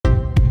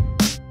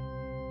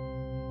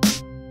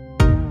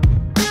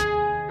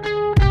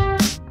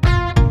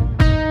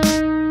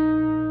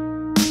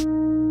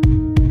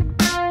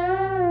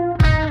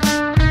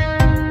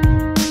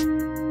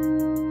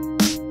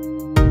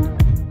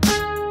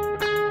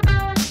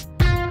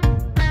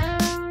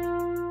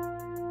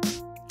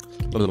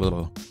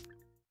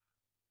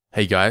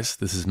Hey guys,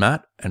 this is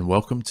Matt and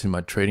welcome to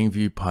my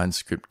TradingView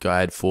PineScript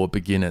guide for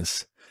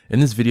beginners. In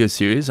this video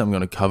series, I'm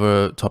going to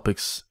cover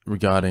topics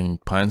regarding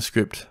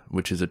PineScript,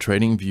 which is a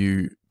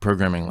TradingView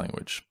programming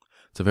language.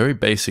 It's a very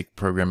basic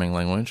programming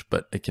language,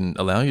 but it can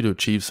allow you to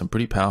achieve some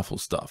pretty powerful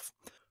stuff.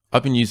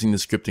 I've been using the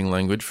scripting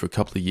language for a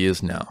couple of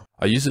years now.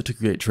 I use it to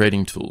create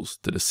trading tools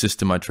that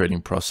assist in my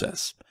trading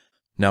process.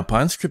 Now,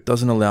 PineScript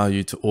doesn't allow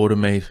you to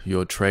automate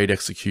your trade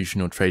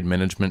execution or trade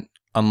management,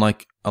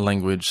 unlike a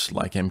language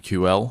like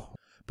MQL.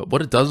 But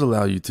what it does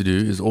allow you to do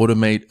is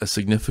automate a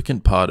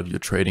significant part of your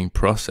trading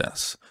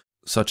process,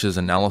 such as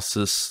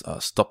analysis,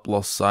 stop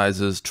loss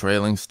sizes,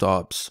 trailing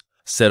stops,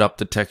 setup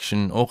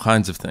detection, all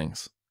kinds of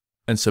things.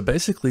 And so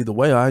basically the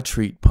way I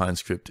treat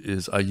PineScript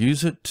is I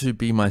use it to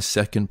be my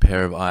second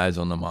pair of eyes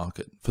on the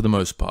market for the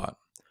most part.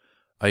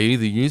 I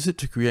either use it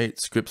to create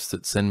scripts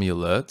that send me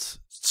alerts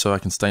so I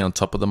can stay on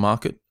top of the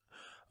market.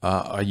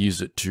 I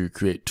use it to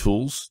create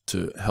tools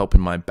to help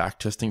in my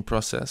backtesting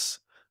process.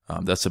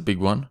 That's a big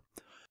one.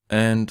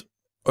 And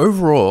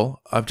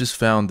overall, I've just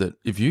found that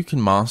if you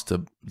can master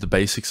the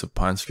basics of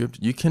PineScript,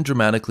 you can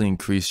dramatically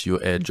increase your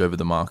edge over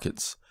the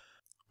markets.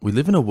 We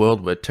live in a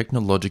world where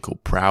technological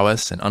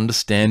prowess and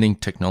understanding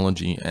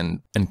technology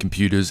and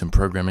computers and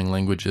programming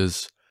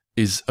languages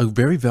is a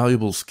very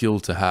valuable skill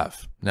to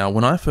have. Now,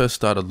 when I first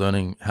started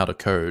learning how to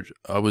code,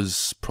 I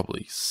was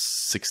probably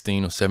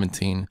 16 or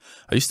 17.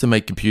 I used to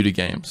make computer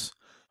games.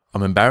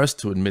 I'm embarrassed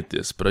to admit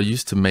this, but I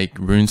used to make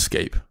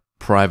RuneScape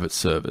private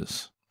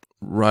servers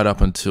right up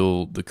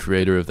until the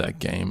creator of that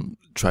game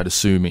tried to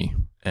sue me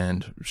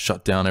and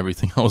shut down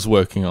everything I was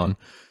working on.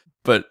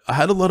 But I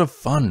had a lot of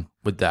fun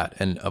with that,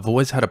 and I've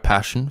always had a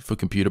passion for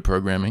computer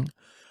programming.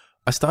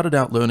 I started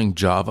out learning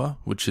Java,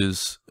 which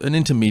is an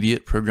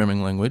intermediate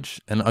programming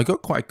language, and I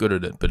got quite good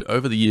at it, but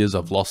over the years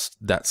I've lost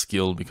that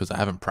skill because I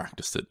haven't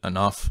practiced it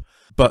enough.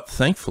 But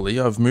thankfully,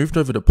 I've moved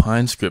over to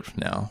PineScript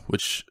now,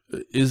 which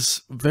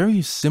is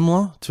very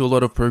similar to a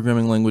lot of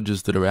programming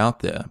languages that are out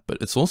there, but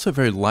it's also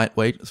very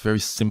lightweight, it's very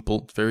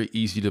simple, it's very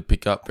easy to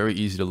pick up, very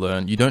easy to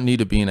learn. You don't need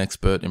to be an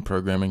expert in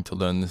programming to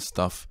learn this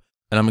stuff.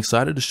 And I'm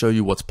excited to show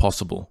you what's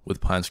possible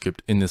with PineScript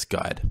in this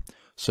guide.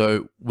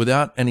 So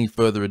without any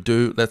further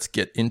ado, let's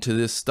get into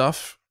this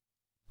stuff.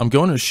 I'm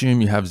going to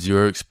assume you have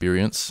zero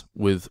experience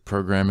with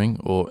programming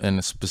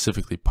and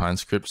specifically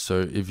PineScript.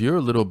 So if you're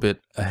a little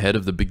bit ahead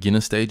of the beginner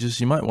stages,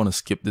 you might want to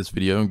skip this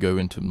video and go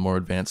into more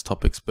advanced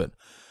topics. But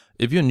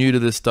if you're new to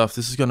this stuff,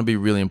 this is going to be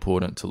really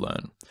important to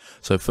learn.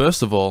 So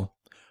first of all,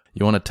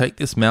 you want to take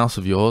this mouse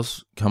of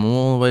yours, come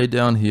all the way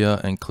down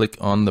here and click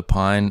on the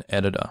Pine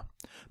editor.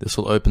 This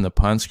will open the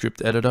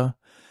PineScript editor,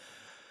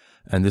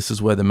 and this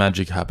is where the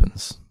magic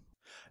happens.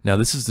 Now,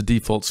 this is the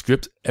default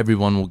script.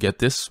 Everyone will get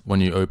this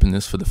when you open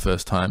this for the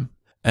first time.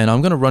 And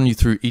I'm going to run you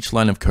through each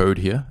line of code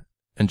here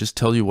and just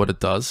tell you what it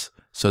does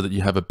so that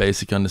you have a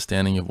basic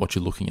understanding of what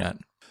you're looking at.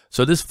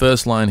 So this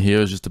first line here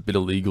is just a bit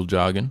of legal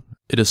jargon.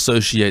 It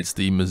associates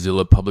the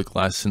Mozilla public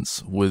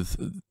license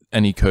with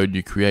any code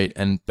you create,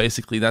 and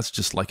basically that's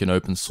just like an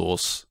open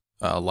source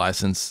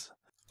license.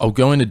 I'll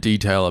go into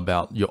detail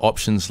about your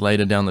options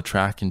later down the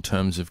track in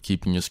terms of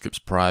keeping your scripts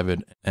private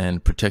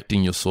and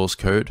protecting your source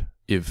code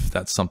if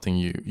that's something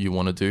you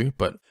want to do.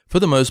 But for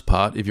the most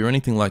part, if you're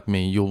anything like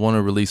me, you'll want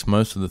to release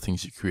most of the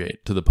things you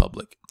create to the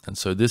public. And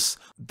so this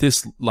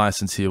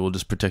license here will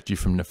just protect you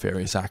from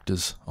nefarious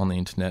actors on the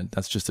internet.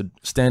 That's just a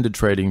standard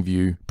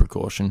TradingView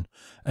precaution.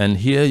 And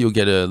here you'll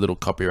get a little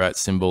copyright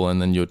symbol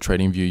and then your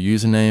TradingView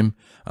username.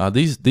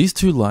 These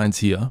two lines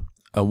here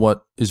are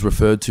what is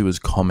referred to as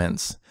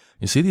comments.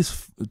 You see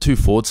these two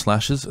forward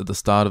slashes at the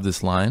start of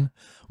this line?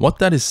 What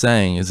that is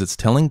saying is it's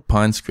telling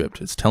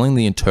PineScript, it's telling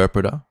the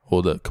interpreter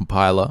or the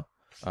compiler,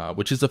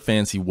 which is a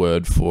fancy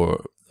word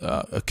for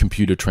a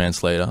computer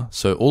translator.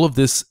 So all of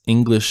this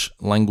English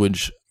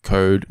language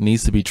code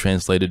needs to be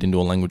translated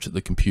into a language that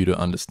the computer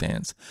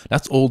understands.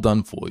 That's all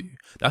done for you.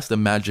 That's the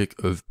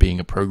magic of being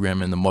a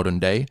programmer in the modern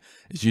day,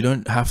 is you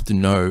don't have to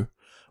know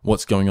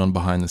what's going on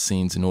behind the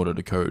scenes in order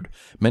to code.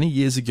 Many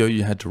years ago,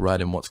 you had to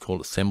write in what's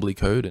called assembly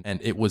code, and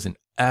it was an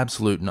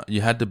absolute,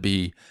 you had to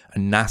be a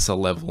NASA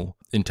level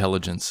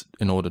intelligence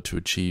in order to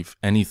achieve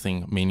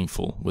anything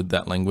meaningful with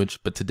that language.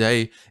 But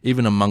today,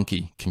 even a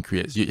monkey can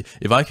create.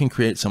 If I can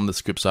create some of the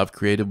scripts I've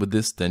created with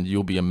this, then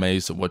you'll be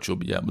amazed at what you'll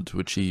be able to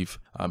achieve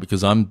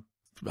because I'm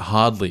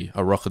hardly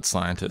a rocket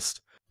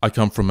scientist. I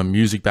come from a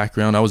music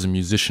background. I was a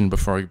musician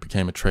before I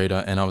became a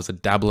trader, and I was a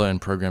dabbler in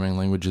programming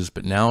languages,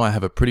 but now I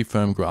have a pretty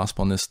firm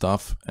grasp on this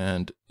stuff,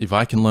 and if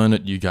I can learn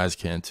it, you guys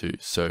can too.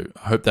 So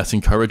I hope that's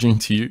encouraging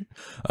to you.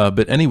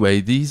 But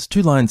anyway, these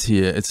two lines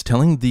here, it's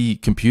telling the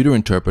computer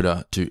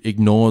interpreter to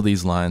ignore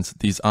these lines.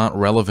 These aren't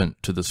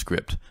relevant to the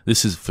script.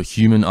 This is for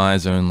human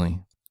eyes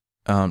only.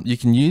 You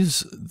can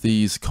use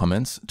these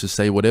comments to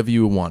say whatever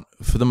you want.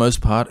 For the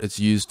most part, it's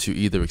used to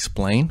either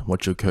explain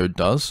what your code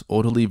does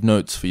or to leave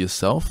notes for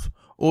yourself,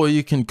 or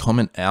you can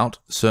comment out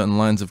certain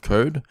lines of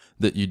code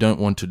that you don't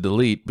want to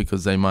delete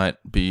because they might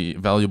be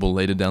valuable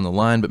later down the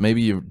line, but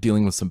maybe you're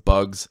dealing with some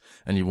bugs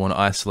and you want to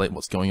isolate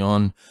what's going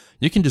on.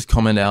 You can just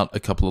comment out a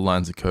couple of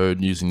lines of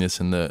code using this,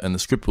 and the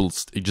script will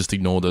just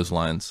ignore those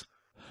lines.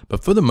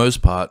 But for the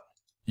most part,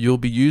 you'll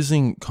be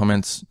using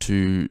comments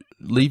to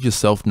leave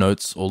yourself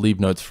notes or leave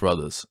notes for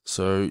others.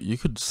 So you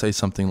could say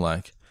something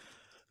like,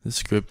 this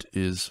script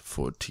is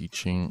for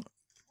teaching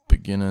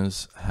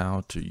beginners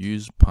how to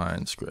use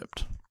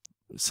PineScript.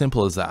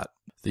 Simple as that.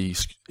 The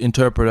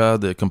interpreter,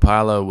 the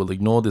compiler will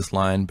ignore this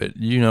line, but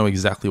you know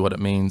exactly what it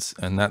means,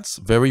 and that's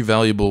very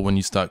valuable when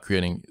you start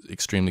creating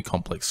extremely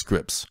complex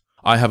scripts.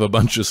 I have a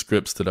bunch of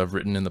scripts that I've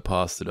written in the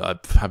past that I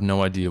have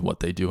no idea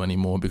what they do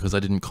anymore because I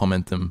didn't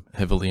comment them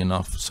heavily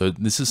enough. So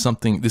this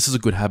is a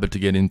good habit to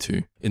get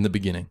into in the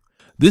beginning.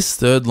 This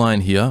third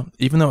line here,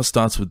 even though it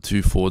starts with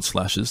 2 forward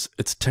slashes,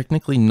 it's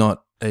technically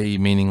not a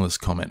meaningless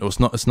comment, or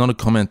it's not a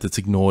comment that's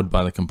ignored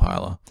by the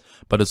compiler,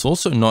 but it's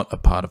also not a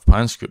part of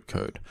PineScript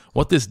code.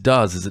 What this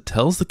does is it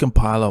tells the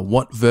compiler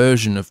what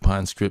version of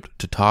PineScript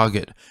to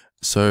target.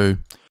 So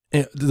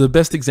the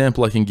best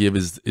example I can give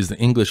is the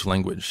English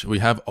language. We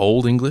have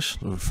Old English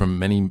from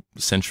many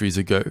centuries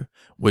ago,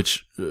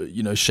 which,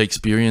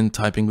 Shakespearean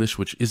type English,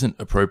 which isn't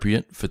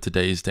appropriate for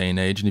today's day and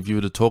age. And if you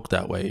were to talk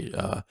that way,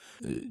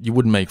 you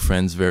wouldn't make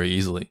friends very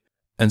easily.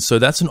 And so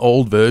that's an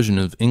old version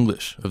of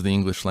English, of the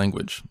English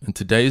language. And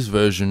today's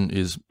version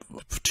is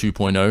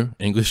 2.0,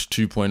 English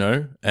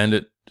 2.0, and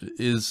it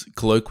is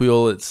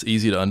colloquial, it's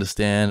easy to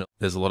understand,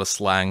 there's a lot of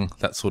slang,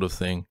 that sort of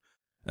thing.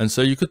 And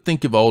so you could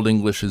think of Old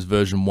English as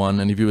version 1,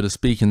 and if you were to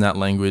speak in that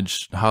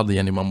language, hardly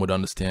anyone would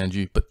understand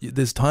you. But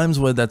there's times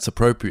where that's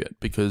appropriate,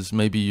 because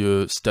maybe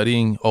you're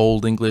studying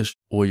Old English,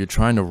 or you're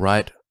trying to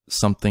write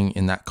something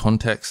in that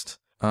context.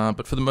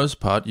 But for the most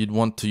part, you'd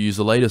want to use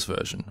the latest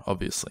version,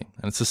 obviously.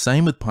 And it's the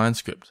same with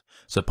PineScript.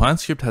 So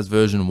PineScript has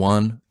version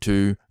 1,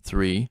 2,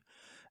 3,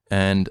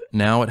 and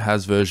now it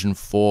has version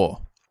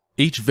 4.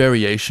 Each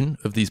variation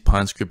of these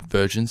PineScript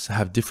versions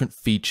have different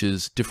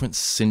features, different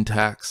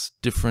syntax.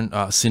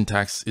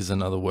 Syntax is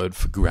another word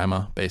for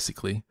grammar,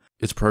 basically.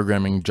 It's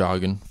programming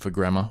jargon for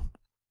grammar.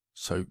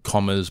 So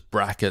commas,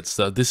 brackets,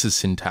 this is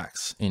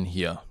syntax in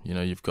here.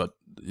 You've got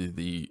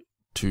the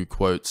 2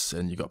 quotes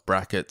and you've got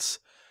brackets.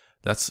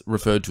 That's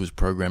referred to as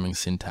programming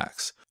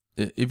syntax.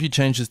 If you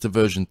change this to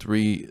version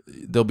 3,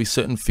 there'll be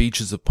certain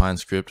features of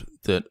PineScript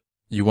that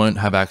you won't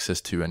have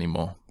access to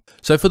anymore.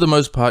 So for the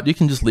most part, you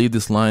can just leave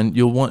this line.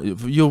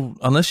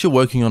 Unless you're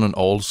working on an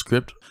old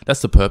script,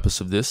 that's the purpose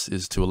of this,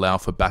 is to allow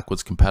for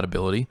backwards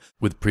compatibility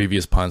with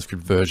previous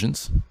PineScript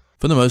versions.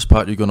 For the most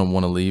part, you're going to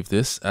want to leave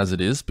this as it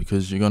is,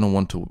 because you're going to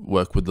want to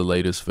work with the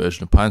latest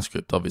version of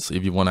PineScript. Obviously,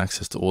 if you want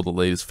access to all the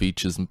latest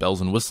features and bells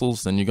and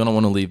whistles, then you're going to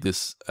want to leave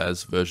this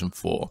as version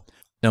 4.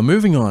 Now,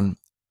 moving on,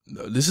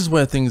 this is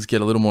where things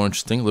get a little more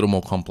interesting, a little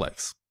more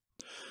complex.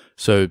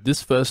 So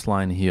this first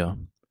line here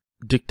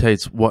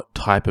dictates what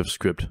type of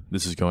script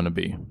this is going to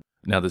be.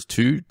 Now, there's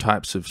 2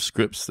 types of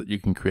scripts that you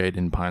can create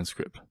in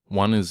PineScript.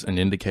 One is an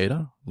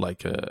indicator,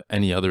 like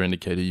any other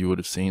indicator you would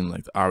have seen,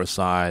 like the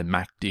RSI,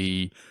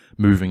 MACD,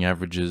 moving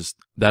averages.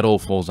 That all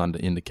falls under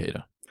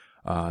indicator.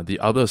 The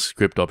other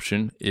script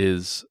option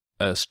is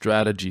a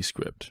strategy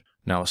script.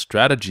 Now, a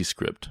strategy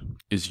script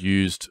is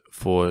used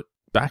for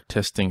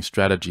backtesting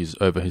strategies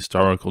over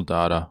historical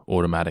data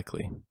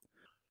automatically.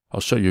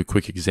 I'll show you a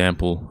quick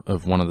example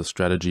of one of the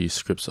strategy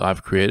scripts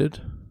I've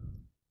created.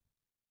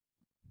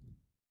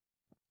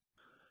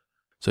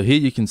 So here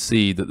you can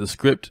see that the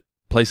script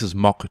places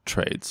mock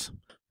trades.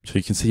 So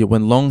you can see it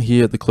went long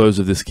here at the close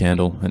of this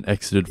candle and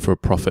exited for a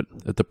profit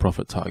at the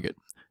profit target.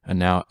 And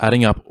now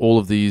adding up all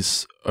of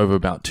these over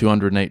about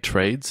 208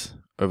 trades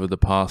over the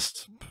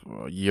past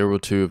year or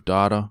 2 of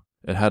data,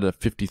 it had a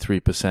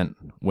 53%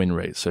 win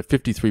rate. So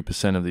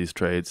 53% of these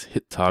trades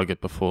hit target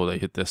before they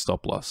hit their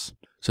stop loss.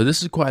 So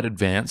this is quite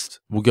advanced.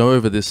 We'll go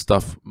over this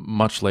stuff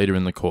much later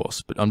in the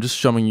course, but I'm just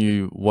showing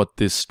you what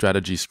this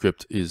strategy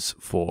script is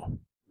for.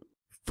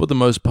 For the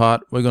most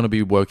part, we're going to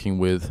be working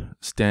with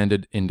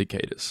standard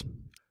indicators.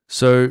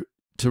 So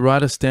to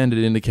write a standard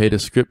indicator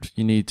script,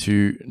 you need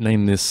to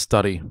name this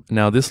study.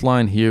 Now this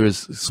line here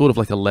is sort of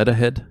like a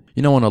letterhead.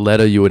 On a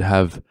letter you would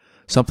have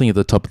something at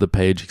the top of the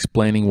page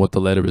explaining what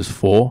the letter is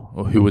for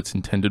or who it's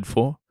intended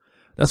for.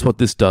 That's what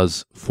this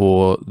does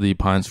for the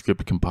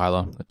PineScript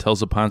compiler. It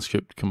tells the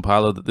PineScript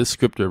compiler that this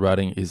script we're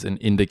writing is an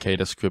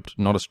indicator script,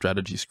 not a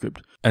strategy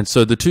script. And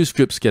so the 2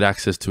 scripts get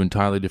access to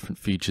entirely different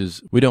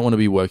features. We don't want to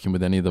be working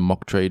with any of the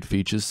mock trade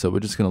features, so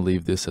we're just going to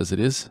leave this as it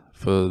is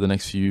for the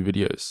next few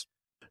videos.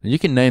 And you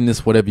can name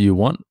this whatever you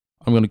want.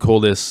 I'm going to call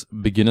this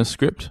beginner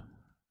script,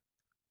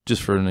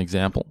 just for an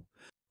example.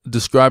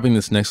 Describing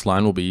this next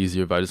line will be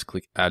easier if I just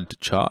click add to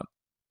chart.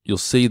 You'll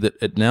see that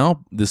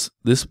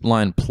this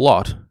line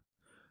plot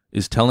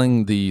is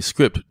telling the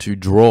script to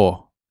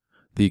draw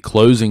the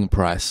closing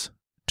price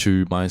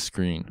to my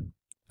screen.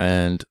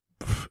 And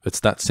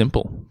it's that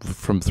simple.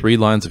 From 3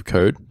 lines of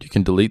code, you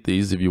can delete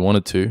these if you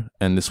wanted to,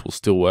 and this will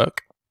still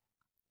work.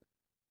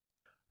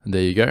 And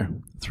there you go.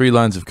 3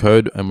 lines of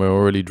code, and we're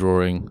already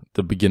drawing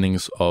the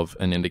beginnings of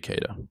an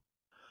indicator.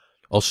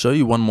 I'll show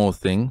you one more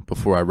thing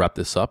before I wrap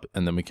this up,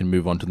 and then we can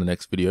move on to the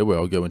next video where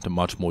I'll go into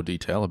much more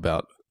detail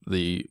about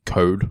the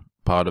code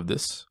part of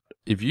this.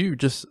 If you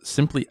just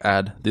simply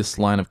add this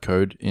line of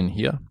code in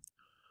here,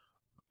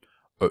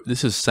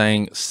 this is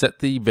saying set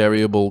the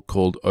variable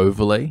called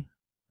overlay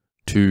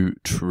to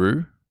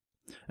true.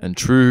 And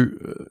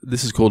true,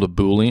 this is called a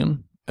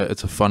Boolean.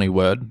 It's a funny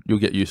word, you'll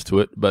get used to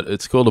it, but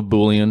it's called a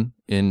Boolean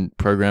in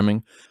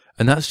programming.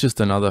 And that's just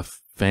another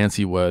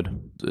fancy word.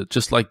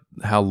 Just like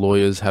how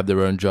lawyers have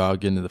their own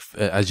jargon,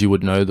 as you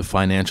would know, the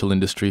financial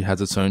industry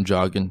has its own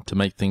jargon to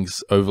make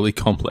things overly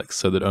complex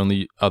so that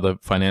only other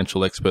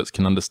financial experts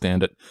can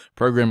understand it.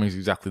 Programming is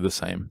exactly the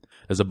same.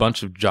 There's a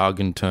bunch of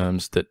jargon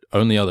terms that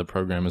only other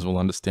programmers will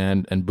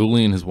understand, and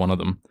Boolean is one of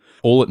them.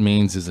 All it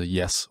means is a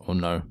yes or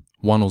no,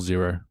 1 or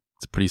 0.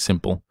 It's pretty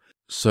simple.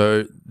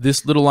 So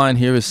this little line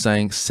here is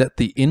saying set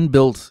the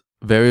inbuilt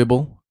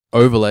variable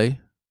overlay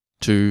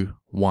to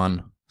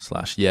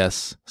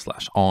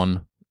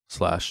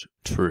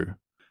 1/yes/on/true.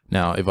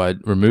 Now, if I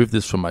remove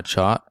this from my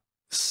chart,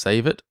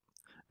 save it,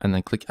 and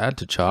then click add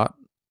to chart,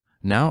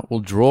 now it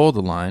will draw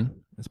the line.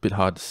 It's a bit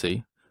hard to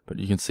see, but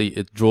you can see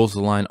it draws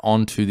the line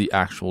onto the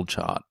actual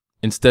chart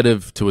instead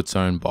of to its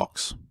own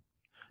box.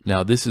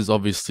 Now, this is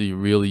obviously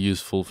really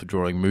useful for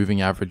drawing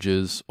moving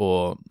averages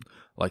or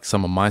like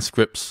some of my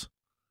scripts.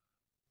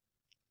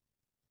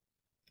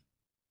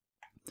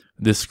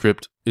 This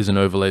script is an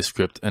overlay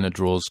script and it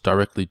draws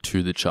directly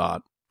to the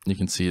chart. You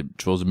can see it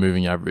draws a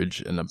moving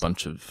average and a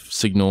bunch of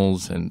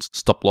signals and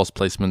stop loss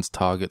placements,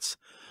 targets.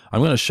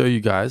 I'm going to show you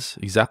guys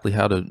exactly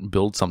how to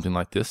build something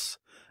like this.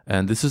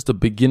 And this is the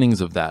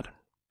beginnings of that.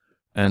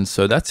 And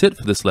so that's it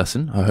for this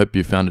lesson. I hope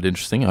you found it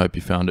interesting. I hope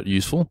you found it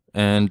useful.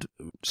 And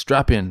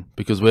strap in,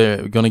 because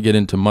we're going to get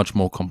into much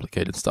more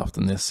complicated stuff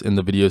than this in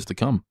the videos to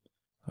come.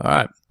 All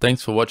right.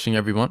 Thanks for watching,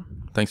 everyone.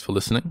 Thanks for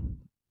listening.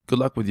 Good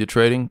luck with your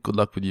trading. Good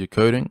luck with your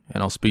coding.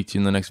 And I'll speak to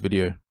you in the next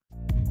video.